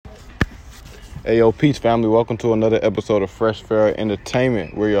Hey, yo, peace, family. Welcome to another episode of Fresh Pharaoh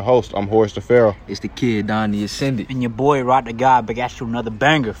Entertainment. We're your host. I'm Horace the Pharaoh. It's the kid, Don the Ascendant. And your boy, Rod the God, but got you another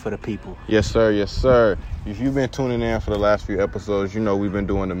banger for the people. Yes, sir. Yes, sir. If you've been tuning in for the last few episodes, you know we've been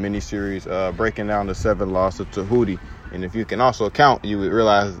doing a mini-series breaking down the 7 laws of Tehuti. And if you can also count, you would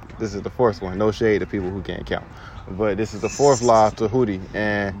realize this is the 4th one. No shade to people who can't count. But this is the 4th law of Tehuti.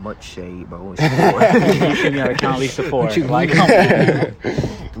 And much shade, bro. You gotta count at least the 4. Like, come on.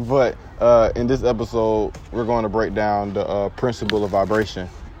 But in this episode, we're going to break down the principle of vibration.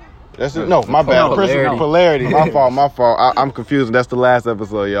 That's it. No, my bad. Principle of polarity. My fault. I'm confused. That's the last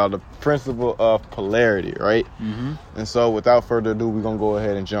episode, y'all. The principle of polarity, right? Mm-hmm. And so, without further ado, we're gonna go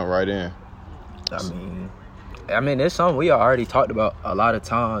ahead and jump right in. I mean, it's something we already talked about a lot of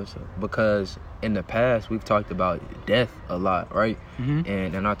times because in the past we've talked about death a lot, right? Mm-hmm.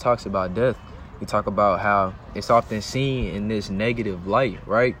 And in our talks about death, we talk about how it's often seen in this negative light,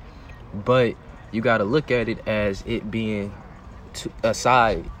 right? But you got to look at it as it being a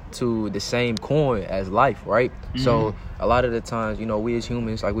side to the same coin as life, right? Mm-hmm. So a lot of the times, you know, we as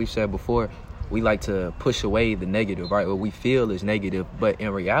humans, like we've said before, we like to push away the negative, right? What we feel is negative, but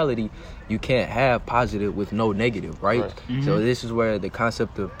in reality, you can't have positive with no negative, right? Mm-hmm. So this is where the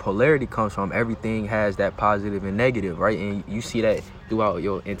concept of polarity comes from. Everything has that positive and negative, right? And you see that throughout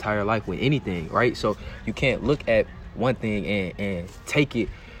your entire life with anything, right? So you can't look at one thing and take it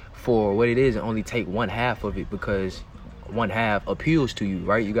for what it is and only take one half of it because one half appeals to you,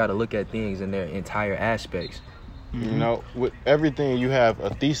 right? You got to look at things in their entire aspects. Mm-hmm. You know, with everything, you have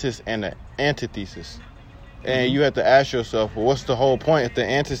a thesis and an antithesis. And you have to ask yourself, well, what's the whole point of the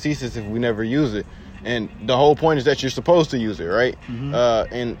antithesis if we never use it? And the whole point is that you're supposed to use it, right?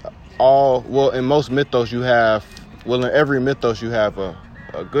 Mm-hmm. In most mythos, in every mythos, you have a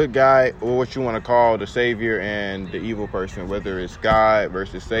good guy, or what you want to call the savior, and the evil person, whether it's God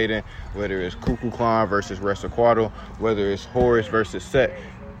versus Satan, whether it's Ku Klux versus Quetzalcoatl, whether it's Horus versus Set.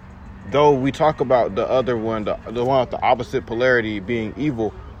 Though we talk about the other one, the one with the opposite polarity being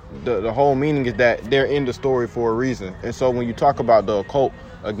evil, the whole meaning is that they're in the story for a reason. And so when you talk about the occult,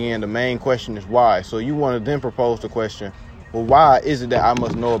 again, the main question is why. So you want to then propose the question, well, why is it that I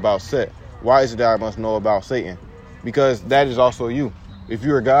must know about Set? Why is it that I must know about Satan? Because that is also you. If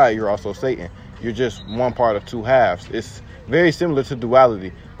you're a God, you're also Satan. You're just one part of two halves. It's very similar to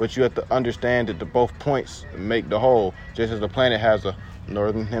duality, but you have to understand that the both points make the whole, just as the planet has a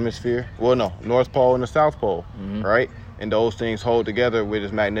northern hemisphere, North Pole and the South Pole, right? And those things hold together with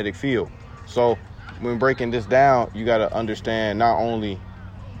its magnetic field. So when breaking this down, you got to understand not only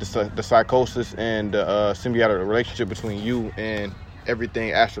the psychosis and the symbiotic relationship between you and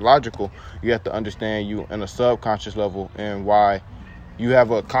everything astrological, you have to understand you in a subconscious level and why you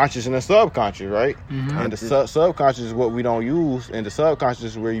have a conscious and a subconscious, right? Mm-hmm. And the subconscious is what we don't use, and the subconscious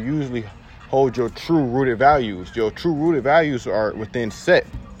is where you usually hold your true rooted values. Your true rooted values are within Set.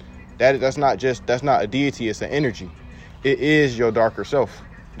 That's not a deity, it's an energy. It is your darker self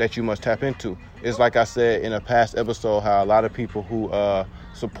that you must tap into. It's like I said in a past episode, how a lot of people who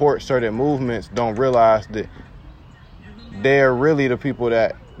support certain movements don't realize that they're really the people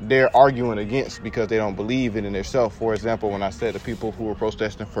that they're arguing against because they don't believe it in themselves. For example, when I said the people who are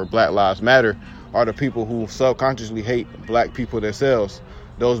protesting for Black Lives Matter are the people who subconsciously hate black people themselves.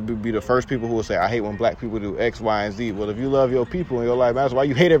 Those would be the first people who will say, I hate when black people do X, Y, and Z. Well, if you love your people and your life matters, why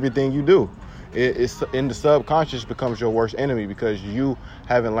you hate everything you do? It's in the subconscious becomes your worst enemy because you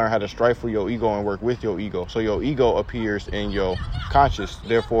haven't learned how to strive for your ego and work with your ego. So your ego appears in your conscious.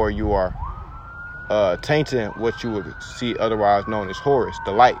 Therefore, you are tainting what you would see otherwise known as Horus,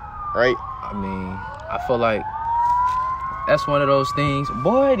 the light, right? I mean, I feel like that's one of those things.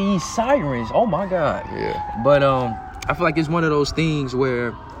 Boy, these sirens, oh my God. Yeah. But I feel like it's one of those things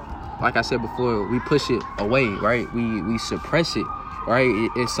where, like I said before, we push it away, right? We suppress it, right?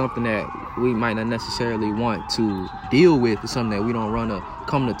 It's something that we might not necessarily want to deal with. It's something that we don't want to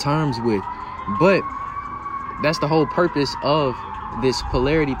come to terms with. But that's the whole purpose of this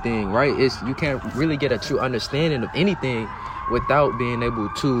polarity thing, right? You can't really get a true understanding of anything without being able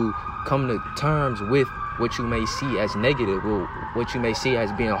to come to terms with what you may see as negative, or what you may see as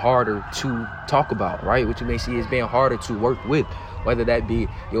being harder to talk about, right? What you may see as being harder to work with, whether that be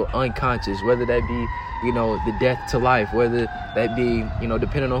your unconscious, whether that be, the death to life, whether that be,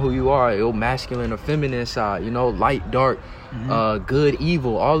 depending on who you are, your masculine or feminine side, light, dark, good,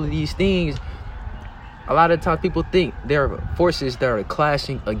 evil, all of these things. A lot of times people think there are forces that are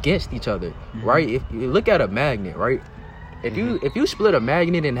clashing against each other, right? If you look at a magnet, right? If you split a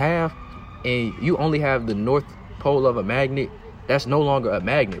magnet in half and you only have the north pole of a magnet, that's no longer a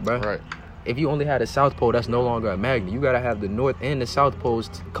magnet, bro. Right. if you only had a South Pole, that's no longer a magnet. You got to have the North and the South Poles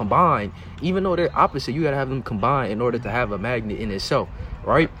combined. Even though they're opposite, you got to have them combined in order to have a magnet in itself,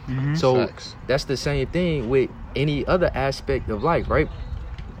 right? So that's the same thing with any other aspect of life, right?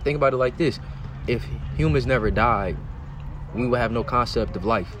 Think about it like this. If humans never died, we would have no concept of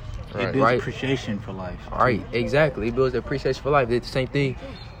life. It builds appreciation for life. Right, exactly. It builds appreciation for life. It's the same thing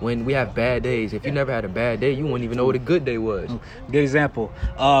when we have bad days. If you never had a bad day, you wouldn't even know what a good day was. Good example.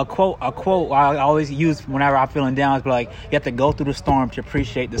 A quote I always use whenever I'm feeling down is like, you have to go through the storm to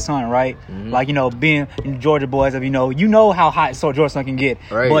appreciate the sun, right? Like, being in Georgia boys, you know how hot Georgia sun can get.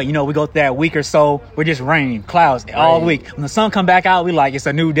 Right. But, we go through that week or so, we're just rain, clouds all week. When the sun come back out, we like, it's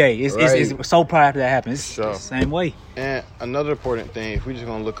a new day. It's so proud after that happens. It's the same way. And another important thing, if we're just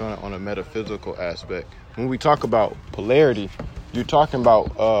going to look on a metaphysical aspect, when we talk about polarity, you're talking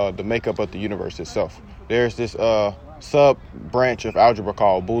about the makeup of the universe itself. There's this sub-branch of algebra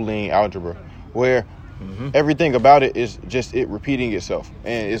called Boolean algebra, where everything about it is just it repeating itself.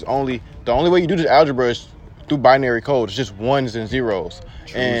 And it's the only way you do this algebra is through binary code. It's just ones and zeros.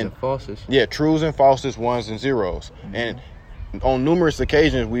 Trues and falses. Yeah, trues and falses, ones and zeros. And on numerous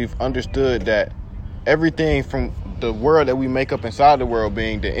occasions, we've understood that everything from the world that we make up inside the world,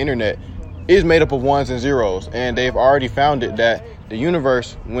 being the internet, is made up of ones and zeros. And they've already found it that the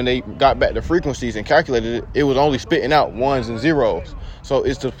universe, when they got back the frequencies and calculated it, it was only spitting out ones and zeros. So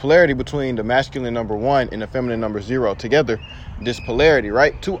it's the polarity between the masculine number 1 and the feminine number 0 together. This polarity,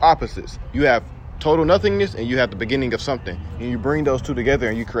 right? Two opposites. You have total nothingness and you have the beginning of something. And you bring those two together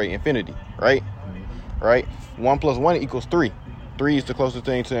and you create infinity, right? Right? 1 plus 1 equals 3. 3 is the closest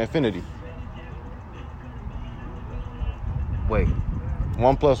thing to infinity. Wait.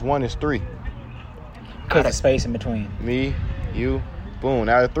 1 plus 1 is 3. Because of space in between. Me, you, boom.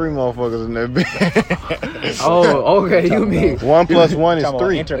 Now there's 3 motherfuckers in that bitch. Oh, okay. You mean 1 plus 1 is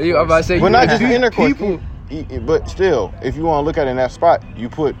 3. I'm about to say, But not just intercourse. But still, if you want to look at it in that spot, you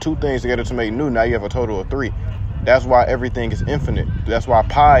put two things together to make new. Now you have a total of 3. That's why everything is infinite. That's why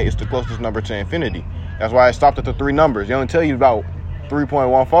pi is the closest number to infinity. That's why it stopped at the 3 numbers. They only tell you about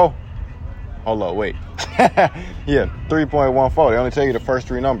 3.14. Hold on, wait. Yeah, 3.14. They only tell you the first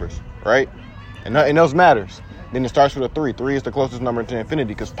 3 numbers, right? And nothing else matters. Then it starts with a 3. 3 is the closest number to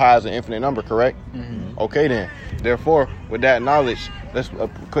infinity because pi is an infinite number, correct? Okay, then. Therefore, with that knowledge, let's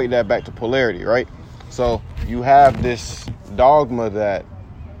equate that back to polarity, right? So you have this dogma that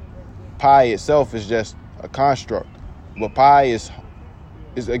pi itself is just a construct. But pi is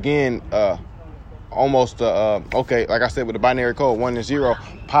again, almost okay, like I said, with the binary code 1 and 0,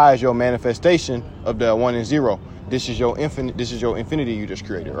 pi is your manifestation of the 1 and 0. This is your infinity you just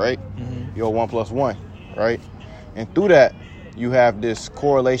created, right? Your 1 plus 1, right? And through that, you have this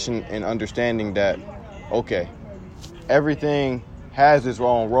correlation and understanding that, okay, everything has its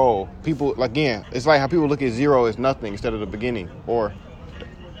own role. People, again, it's like how people look at 0 as nothing instead of the beginning or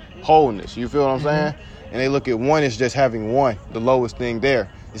wholeness. You feel what I'm saying? And they look at 1 as just having 1, the lowest thing there,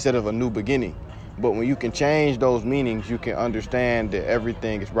 instead of a new beginning. But when you can change those meanings, you can understand that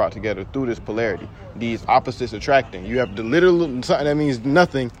everything is brought together through this polarity. These opposites attracting. You have the literal something that means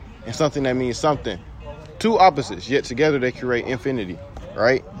nothing and something that means something. Two opposites, yet together they create infinity,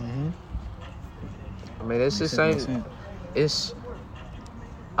 right? I mean, it's the same.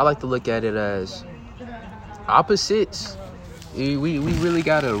 I like to look at it as opposites. We really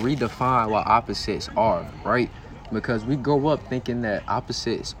got to redefine what opposites are, right? Because we grow up thinking that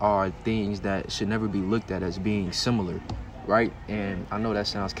opposites are things that should never be looked at as being similar, right? And I know that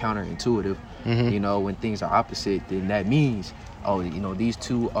sounds counterintuitive. When things are opposite, then that means, these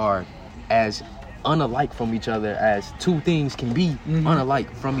two are as unalike from each other as two things can be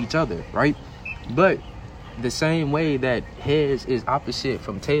unalike from each other, right? But the same way that heads is opposite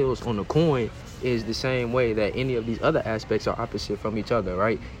from tails on a coin is the same way that any of these other aspects are opposite from each other,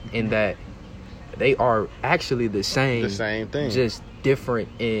 right? In that they are actually the same thing, just different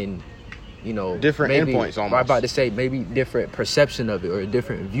in, different endpoints almost. I'm about to say maybe different perception of it or a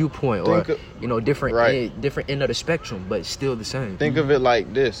different viewpoint different end of the spectrum, but still the same. Think of it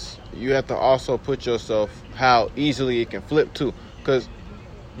like this. You have to also put yourself how easily it can flip too, because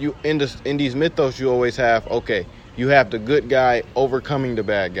you in these mythos you always have, okay, you have the good guy overcoming the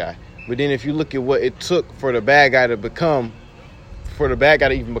bad guy. But then if you look at what it took for the bad guy to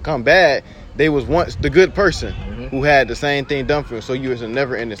even become bad, they was once the good person who had the same thing done for him. So it's a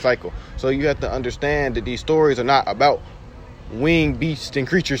never-ending cycle. So you have to understand that these stories are not about winged beasts and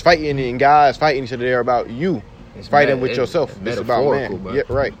creatures fighting and guys fighting each other. They're about you fighting with yourself. It's about man. Bro. Yeah,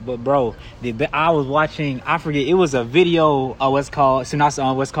 right. But bro, I was watching. I forget. It was a video of what's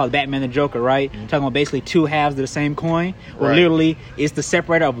called Batman and Joker, right? Mm-hmm. Talking about basically two halves of the same coin. Where Right. literally it's the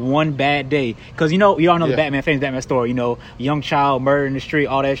separator of one bad day. Because you all know the Yeah. famous Batman story. Young child murdered in the street,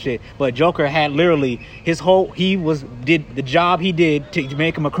 all that shit. But Joker had literally did the job he did to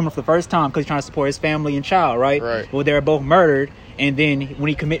make him a criminal for the first time because he's trying to support his family and child, right? Right. Well, they were both murdered. And then when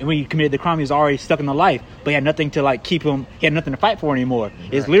he committed the crime, he was already stuck in the life, but he had nothing to keep him. He had nothing to fight for anymore.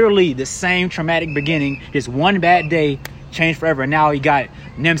 It's literally the same traumatic beginning. Just one bad day changed forever. And now he got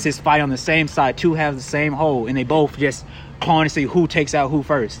Nemesis fighting on the same side. Two have the same hole, and they both just clawing to see who takes out who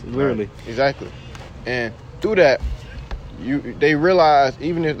first. Literally, Right. Exactly. And through that, they realize,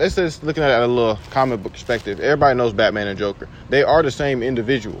 even if let's just looking at it at a little comic book perspective, everybody knows Batman and Joker. They are the same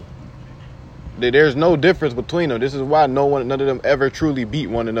individual. There's no difference between them. This is why none of them ever truly beat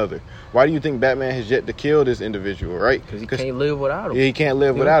one another. Why do you think Batman has yet to kill this individual, right? Because he can't live without him. Yeah, he can't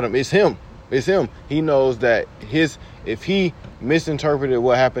live without him. It's him. It's him. He knows that if he misinterpreted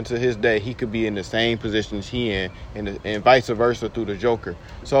what happened to his day, he could be in the same position as he in, and vice versa through the Joker.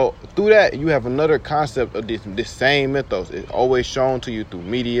 So through that, you have another concept of this same mythos. It's always shown to you through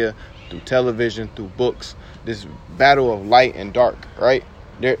media, through television, through books. This battle of light and dark, right?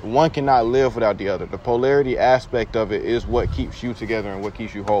 One cannot live without the other. The polarity aspect of it is what keeps you together and what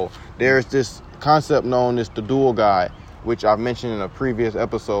keeps you whole. There's this concept known as the dual god, which I've mentioned in a previous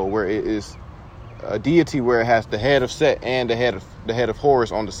episode, where it is a deity where it has the head of Set and the head of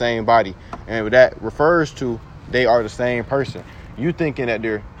Horus on the same body, and that refers to they are the same person. You thinking that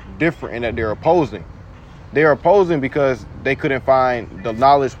they're different and that they're opposing. They're opposing because they couldn't find the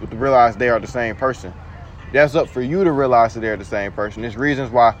knowledge to realize they are the same person. That's up for you to realize that they're the same person. There's reasons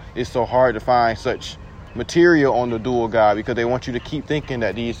why it's so hard to find such material on the dual god, because they want you to keep thinking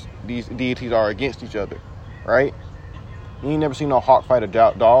that these deities are against each other, right? You ain't never seen no hawk fight a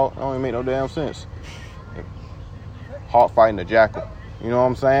dog. That don't even make no damn sense. Hawk fighting a jackal. You know what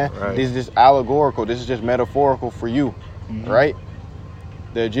I'm saying? Right. This is just allegorical. This is just metaphorical for you, right?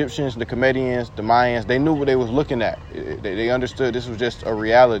 The Egyptians, the Comedians, the Mayans, they knew what they was looking at. They understood this was just a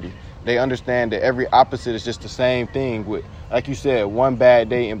reality. They understand that every opposite is just the same thing with, like you said, one bad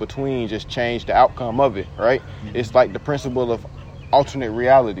day in between just changed the outcome of it, right? It's like the principle of alternate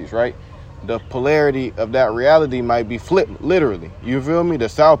realities, right? The polarity of that reality might be flipped, literally. You feel me? The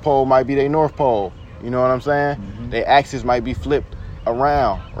South Pole might be their North Pole. You know what I'm saying? Their axis might be flipped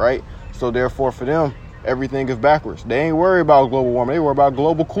around, right? So therefore, for them, everything is backwards. They ain't worried about global warming. They worry about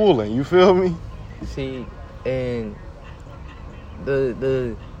global cooling. You feel me? See, and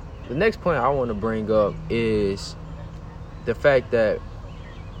the next point I want to bring up is the fact that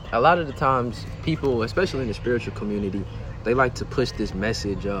a lot of the times people, especially in the spiritual community, they like to push this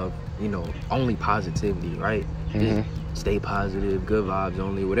message of, only positivity, right? Just stay positive, good vibes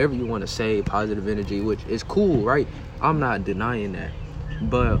only, whatever you want to say, positive energy, which is cool, right? I'm not denying that.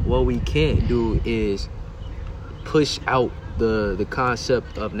 But what we can't do is push out the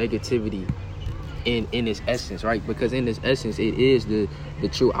concept of negativity in its essence, right? Because in its essence, it is the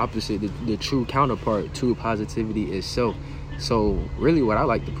true opposite, the true counterpart to positivity itself. So really what I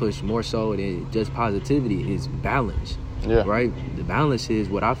like to push more so than just positivity is balance. Yeah. Right? The balance is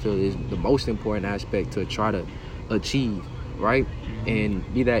what I feel is the most important aspect to try to achieve, right? And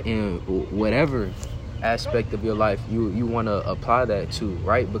be that in whatever aspect of your life you want to apply that to,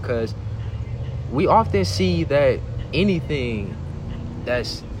 right? Because we often see that anything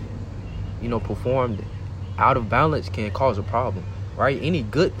that's performed out of balance can cause a problem, right? Any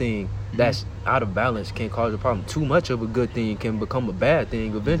good thing that's out of balance can cause a problem. Too much of a good thing can become a bad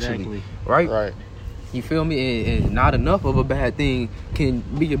thing eventually, right? Right. You feel me? And not enough of a bad thing can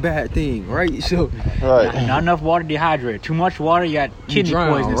be a bad thing, right? So, Right. not enough water dehydrated. Too much water, you got kidney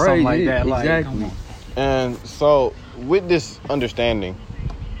drown, poison, right? something like that. Exactly. Like, And so with this understanding,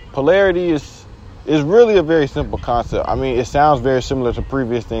 polarity is really a very simple concept. I mean, it sounds very similar to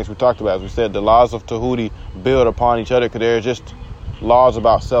previous things we talked about. As we said, the laws of Tehuti build upon each other because they're just laws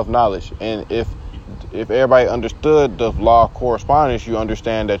about self-knowledge. And if everybody understood the law of correspondence, you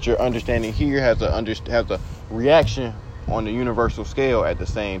understand that your understanding here has a reaction on the universal scale at the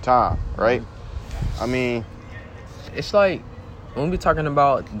same time, right? I mean, it's like when we were talking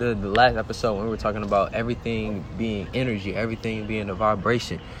about the last episode, when we were talking about everything being energy, everything being a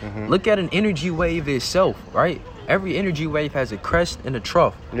vibration. Look at an energy wave itself, right? Every energy wave has a crest and a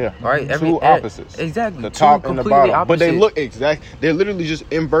trough. Yeah. Right? Two opposites. Exactly. The top and the bottom. Opposite. But they look exact. They're literally just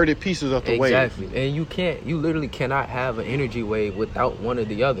inverted pieces of the wave. Exactly. And you literally cannot have an energy wave without one or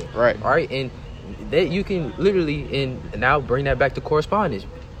the other. Right. Right? And that you can literally, and now bring that back to correspondence.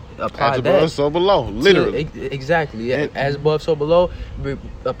 apply As that. above, so below. Literally. Exactly. Yeah. And- As above, so below.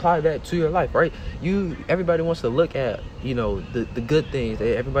 Apply that to your life, right? Everybody wants to look at, the good things.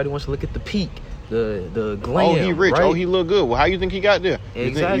 Everybody wants to look at the peak, the glam. Oh, he rich. Right? Oh, he look good. Well, how you think he got there?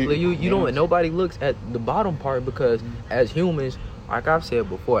 Exactly. You don't. Nobody looks at the bottom part because as humans, like I've said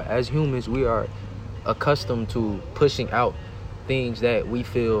before, as humans we are accustomed to pushing out things that we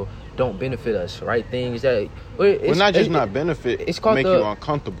feel don't benefit us, right? Things that not benefit. It's called make you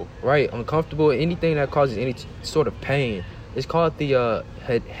uncomfortable. Right, uncomfortable. Anything that causes any sort of pain. It's called the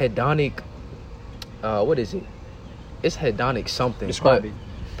hedonic. What is it? It's hedonic something. Describe it.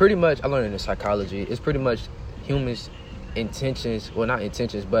 Pretty much, I learned in psychology. It's pretty much humans' intentions. Well, not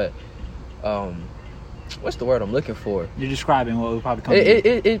intentions, but what's the word I'm looking for? You're describing what will probably come.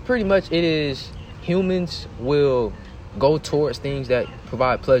 It pretty much it is. Humans will go towards things that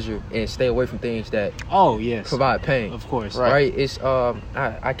provide pleasure and stay away from things that provide pain. Of course. Right. It's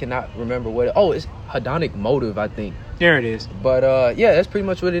I cannot remember what it's hedonic motive, I think. There it is. But yeah, that's pretty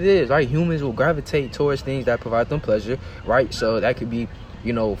much what it is, right? Humans will gravitate towards things that provide them pleasure, right? So that could be,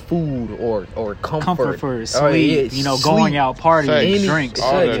 food or comfort for sleep, going out, partying, drinks,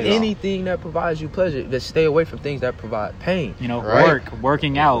 anything that provides you pleasure. Just stay away from things that provide pain.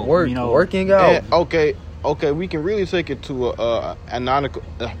 Working out, working out. And, okay, we can really take it to a anatomical.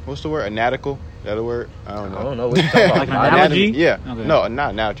 What's the word? Anatomical? Is that a word? I don't know. What you talking about. Like an analogy? Yeah. Okay. No,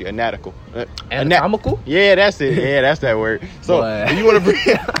 not analogy. Anatomical. Anatomical? Yeah, that's it. Yeah, that's that word. So if you want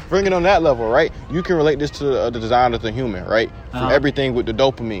to bring it on that level, right? You can relate this to the design of the human, right? From everything with the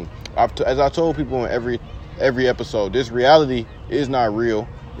dopamine. As I told people in every episode, this reality is not real.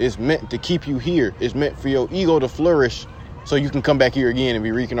 It's meant to keep you here. It's meant for your ego to flourish, so you can come back here again and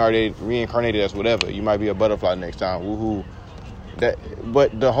be reincarnated as whatever. You might be a butterfly next time. Woohoo!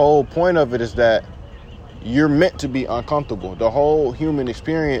 But the whole point of it is that you're meant to be uncomfortable. The whole human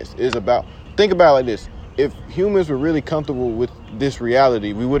experience is about. Think about it like this: if humans were really comfortable with this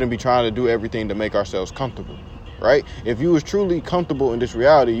reality, we wouldn't be trying to do everything to make ourselves comfortable, right? If you was truly comfortable in this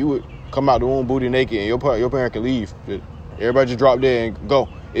reality, you would come out the womb booty naked, and your parent can leave. Everybody just drop dead and go,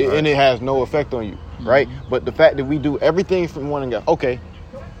 and it has no effect on you. Right? But the fact that we do everything from one and go, okay,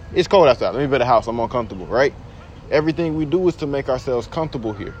 it's cold outside. Let me build a house. I'm uncomfortable, right? Everything we do is to make ourselves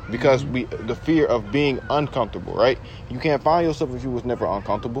comfortable here because the fear of being uncomfortable, right? You can't find yourself if you was never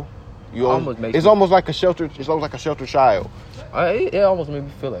uncomfortable. It's almost like a sheltered child. It almost made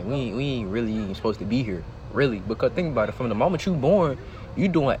me feel like we ain't really even supposed to be here, really. Because think about it, from the moment you born, you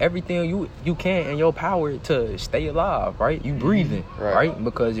doing everything you can in your power to stay alive, right? You breathing, right?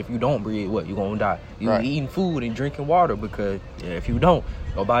 Because if you don't breathe, you gonna die. You eating food and drinking water because if you don't,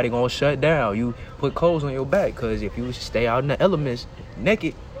 nobody gonna shut down. You put clothes on your back because if you stay out in the elements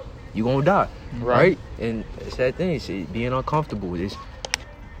naked, you gonna die, right? And it's that thing, it's being uncomfortable. It's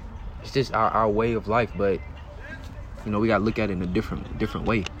just our way of life, but we gotta look at it in a different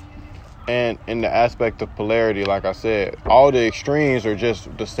way. And in the aspect of polarity, like I said, all the extremes are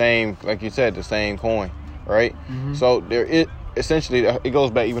just the same, like you said, the same coin, right? Mm-hmm. So essentially, it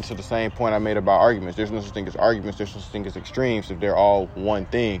goes back even to the same point I made about arguments. There's no such thing as arguments. There's no such thing as extremes. If they're all one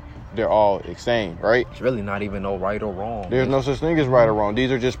thing, they're all the same, right? It's really not even no right or wrong. There's no such thing as right or wrong.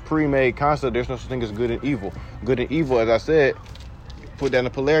 These are just pre-made concepts. There's no such thing as good and evil. Good and evil, as I said, put that in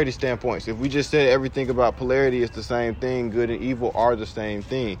a polarity standpoint. So if we just said everything about polarity is the same thing, good and evil are the same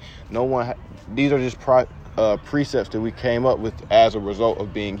thing. These are just precepts that we came up with as a result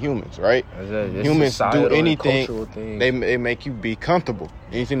of being humans, right? Humans do anything, they make you be comfortable.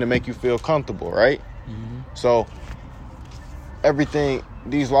 Anything to make you feel comfortable, right? Mm-hmm. So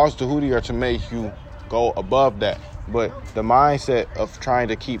these laws of Tehuti are to make you go above that. But the mindset of trying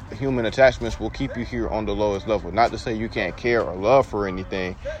to keep human attachments will keep you here on the lowest level. Not to say you can't care or love for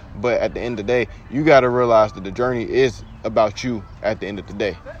anything, but at the end of the day, you got to realize that the journey is about you at the end of the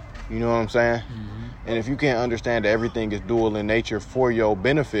day. You know what I'm saying? Mm-hmm. And if you can't understand that everything is dual in nature for your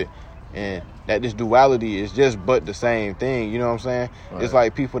benefit, and that this duality is just but the same thing, you know what I'm saying? Right. It's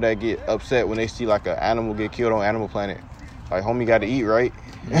like people that get upset when they see like an animal get killed on Animal Planet. Like, homie got to eat, right?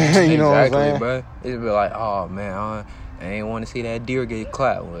 You know what I'm saying? Bro. It'd be like, oh man, I ain't want to see that deer get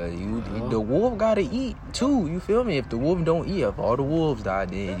clapped. Well, the wolf got to eat too. You feel me? If the wolf don't eat, if all the wolves die,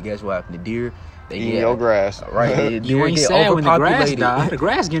 then guess what happened? The deer, they eat your grass, right? You ain't sad when the grass die. The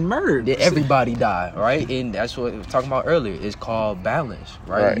grass getting murdered. Everybody die, right? And that's what we were talking about earlier. It's called balance,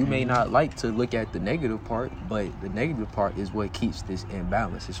 right? You may not like to look at the negative part, but the negative part is what keeps this in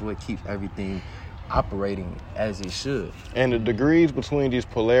balance. It's what keeps everything operating as it should. And the degrees between these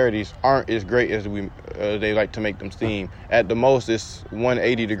polarities aren't as great as they like to make them seem. At the most, it's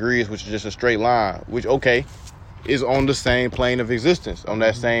 180 degrees, which is just a straight line. Which, okay, is on the same plane of existence, on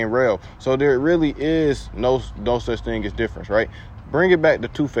that same rail. So there really is no such thing as difference, right? Bring it back to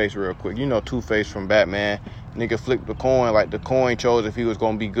Two-Face real quick. You know Two-Face from Batman. Nigga flipped the coin like the coin chose if he was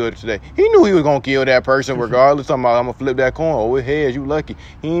going to be good today. He knew he was going to kill that person regardless. Talking about, I'm going to flip that coin. Oh, it heads, you lucky.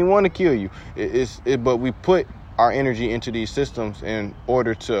 He didn't want to kill you. But we put our energy into these systems in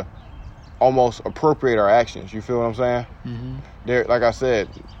order to almost appropriate our actions. You feel what I'm saying? Mm-hmm. There, like I said,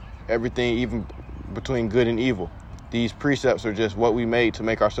 everything, even between good and evil, these precepts are just what we made to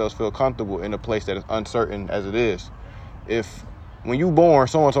make ourselves feel comfortable in a place that is uncertain as it is. When you born,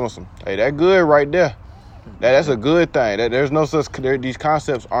 someone told us, hey, that good right there. That's a good thing. There's no such, these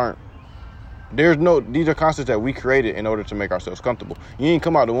concepts aren't, these are concepts that we created in order to make ourselves comfortable. You ain't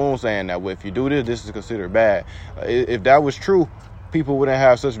come out the womb saying that, well, if you do this, this is considered bad. If that was true, people wouldn't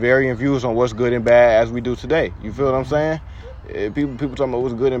have such varying views on what's good and bad as we do today. You feel what I'm saying? People talking about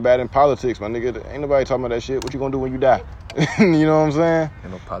what's good and bad in politics, my nigga. Ain't nobody talking about that shit. What you gonna do when you die? You know what I'm saying?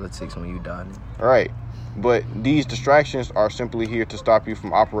 Ain't no politics when you die. Right. But these distractions are simply here to stop you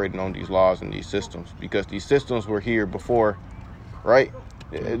from operating on these laws and these systems, because these systems were here before, right?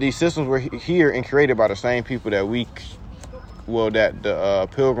 These systems were here and created by the same people that that the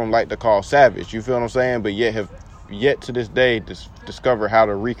Pilgrim like to call savage. You feel what I'm saying? But yet have yet to this day discover how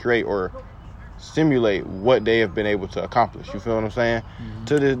to recreate or simulate what they have been able to accomplish. You feel what I'm saying? Mm-hmm.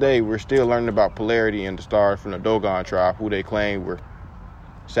 To this day, we're still learning about Polarity and the stars from the Dogon tribe, who they claim were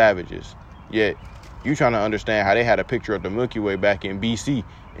savages. Yet you trying to understand how they had a picture of the Milky Way back in BC,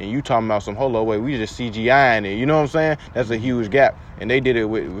 and you talking about some, hold on, wait, we just CGIing it. You know what I'm saying? That's a huge gap. And they did it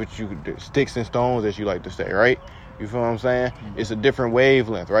with sticks and stones, as you like to say, right? You feel what I'm saying? Mm-hmm. It's a different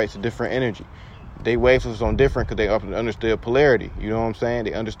wavelength, right? It's a different energy. They wavelengths on different because they understood polarity. You know what I'm saying?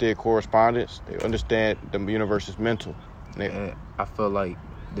 They understood correspondence. They understand the universe is mental. And I feel like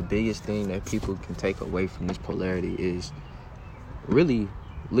the biggest thing that people can take away from this polarity is really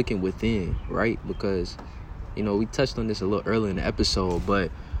looking within, right? Because, you know, we touched on this a little earlier in the episode,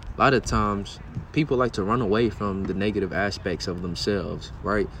 but a lot of times people like to run away from the negative aspects of themselves,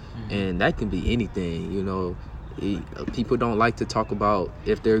 right? Mm-hmm. And that can be anything, you know. People don't like to talk about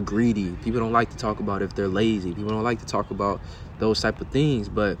if they're greedy. People don't like to talk about if they're lazy. People don't like to talk about those type of things,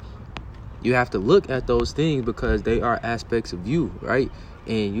 but you have to look at those things because they are aspects of you, right?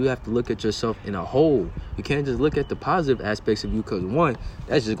 And you have to look at yourself in a whole. You can't just look at the positive aspects of you, because one,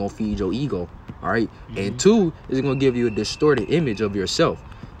 that's just gonna feed your ego, all right? Mm-hmm. And two, it's gonna give you a distorted image of yourself,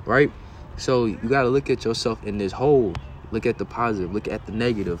 right? So you gotta look at yourself in this whole. Look at the positive, look at the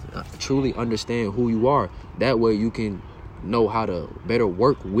negative, truly understand who you are. That way you can know how to better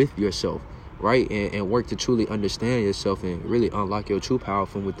work with yourself, right? And work to truly understand yourself and really unlock your true power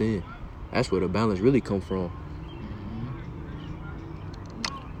from within. That's where the balance really come from.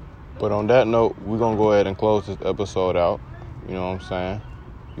 But on that note, we're going to go ahead and close this episode out. You know what I'm saying?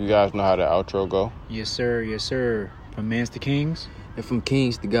 You guys know how the outro go. Yes, sir. Yes, sir. From men's to kings. And from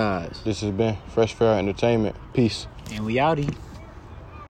kings to gods. This has been Fresh Fair Entertainment. Peace. And we outie.